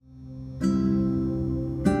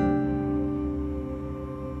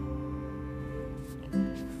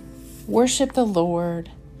Worship the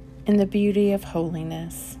Lord in the beauty of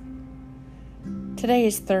holiness. Today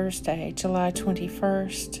is Thursday, July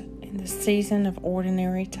 21st, in the season of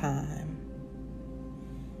ordinary time.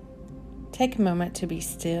 Take a moment to be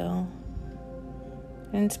still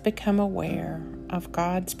and to become aware of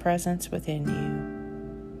God's presence within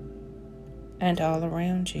you and all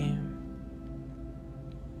around you.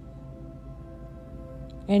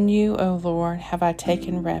 In you, O Lord, have I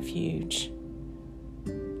taken refuge.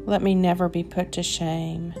 Let me never be put to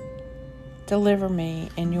shame. Deliver me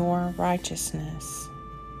in your righteousness.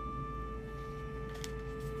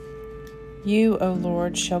 You, O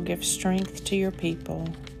Lord, shall give strength to your people.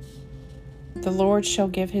 The Lord shall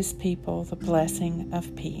give his people the blessing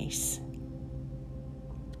of peace.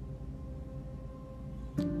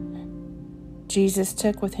 Jesus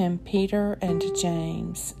took with him Peter and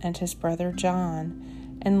James and his brother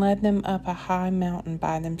John and led them up a high mountain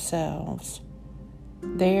by themselves.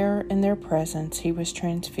 There, in their presence, he was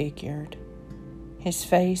transfigured. His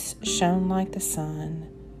face shone like the sun,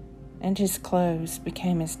 and his clothes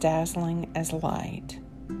became as dazzling as light.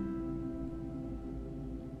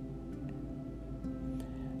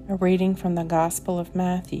 A reading from the Gospel of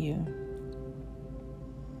Matthew.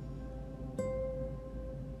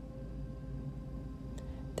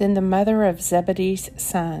 Then the mother of Zebedee's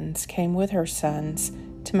sons came with her sons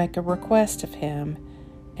to make a request of him,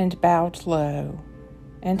 and bowed low.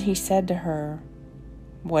 And he said to her,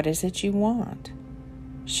 "What is it you want?"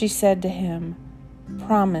 She said to him,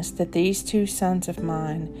 "Promise that these 2 sons of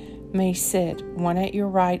mine may sit, one at your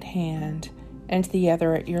right hand and the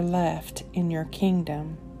other at your left, in your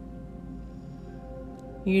kingdom."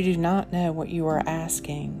 "You do not know what you are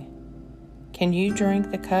asking. Can you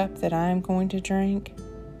drink the cup that I am going to drink?"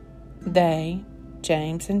 They,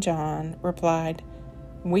 James and John, replied,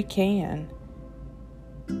 "We can."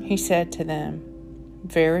 He said to them,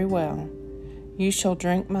 "Very well, you shall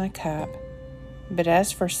drink my cup, but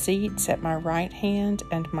as for seats at my right hand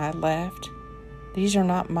and my left, these are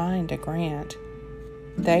not mine to grant.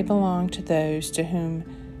 They belong to those to whom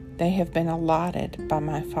they have been allotted by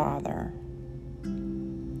my Father."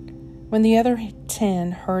 When the other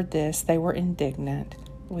 10 heard this, they were indignant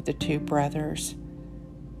with the 2 brothers.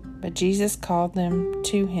 But Jesus called them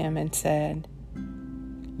to him and said,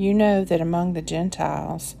 "You know that among the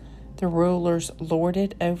Gentiles the rulers lord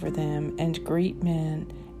it over them, and great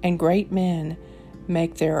men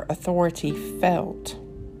make their authority felt.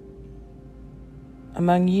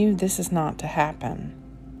 Among you this is not to happen.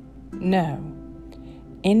 No,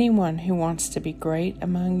 anyone who wants to be great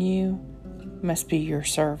among you must be your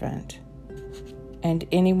servant, and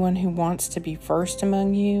anyone who wants to be first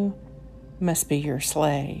among you must be your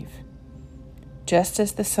slave, just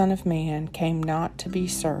as the Son of Man came not to be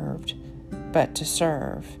served, but to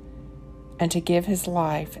serve, and to give his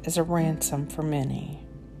life as a ransom for many."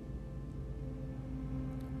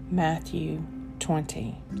 Matthew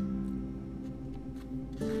 20.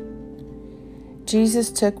 Jesus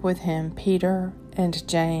took with him Peter and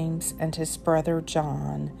James and his brother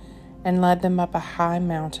John and led them up a high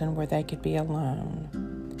mountain where they could be alone.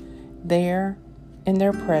 There, in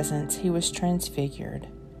their presence, he was transfigured.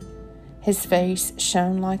 His face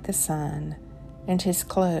shone like the sun, and his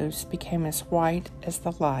clothes became as white as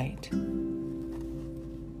the light.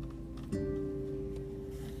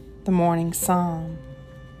 The Morning Psalm.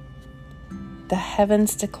 The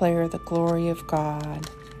heavens declare the glory of God,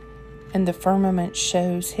 and the firmament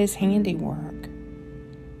shows his handiwork.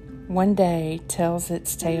 One day tells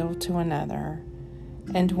its tale to another,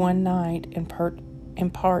 and one night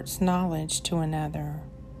imparts knowledge to another.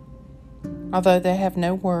 Although they have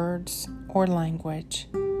no words or language,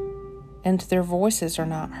 and their voices are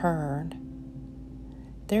not heard,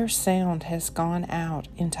 their sound has gone out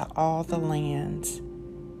into all the lands,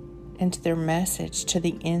 and their message to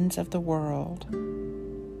the ends of the world.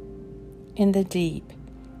 In the deep,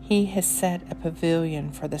 he has set a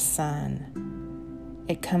pavilion for the sun.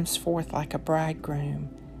 It comes forth like a bridegroom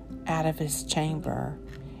out of his chamber.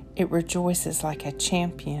 It rejoices like a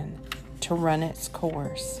champion to run its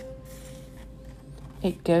course.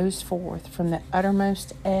 It goes forth from the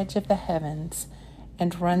uttermost edge of the heavens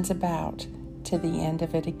and runs about to the end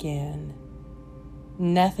of it again.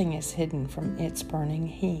 Nothing is hidden from its burning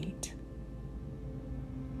heat.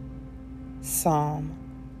 Psalm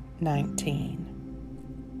 19.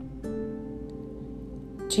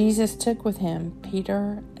 Jesus took with him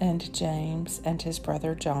Peter and James and his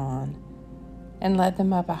brother John and led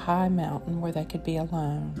them up a high mountain where they could be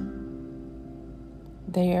alone.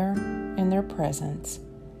 There, in their presence,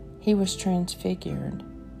 he was transfigured.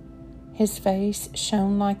 His face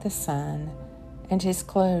shone like the sun, and his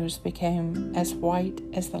clothes became as white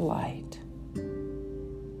as the light.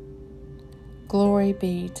 Glory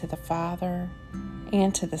be to the Father,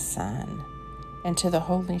 and to the Son, and to the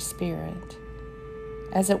Holy Spirit,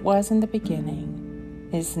 as it was in the beginning,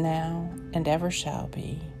 is now, and ever shall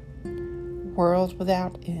be, world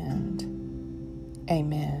without end.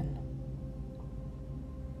 Amen.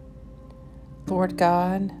 Lord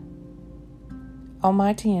God,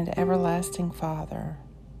 Almighty and everlasting Father,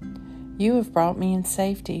 you have brought me in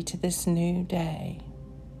safety to this new day.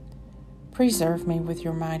 Preserve me with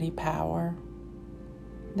your mighty power,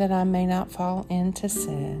 that I may not fall into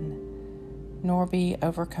sin, nor be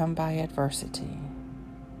overcome by adversity.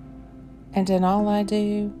 And in all I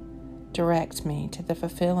do, direct me to the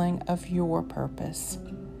fulfilling of your purpose,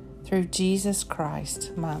 through Jesus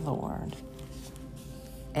Christ, my Lord.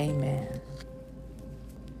 Amen.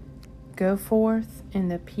 Go forth in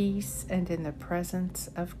the peace and in the presence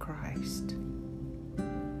of Christ.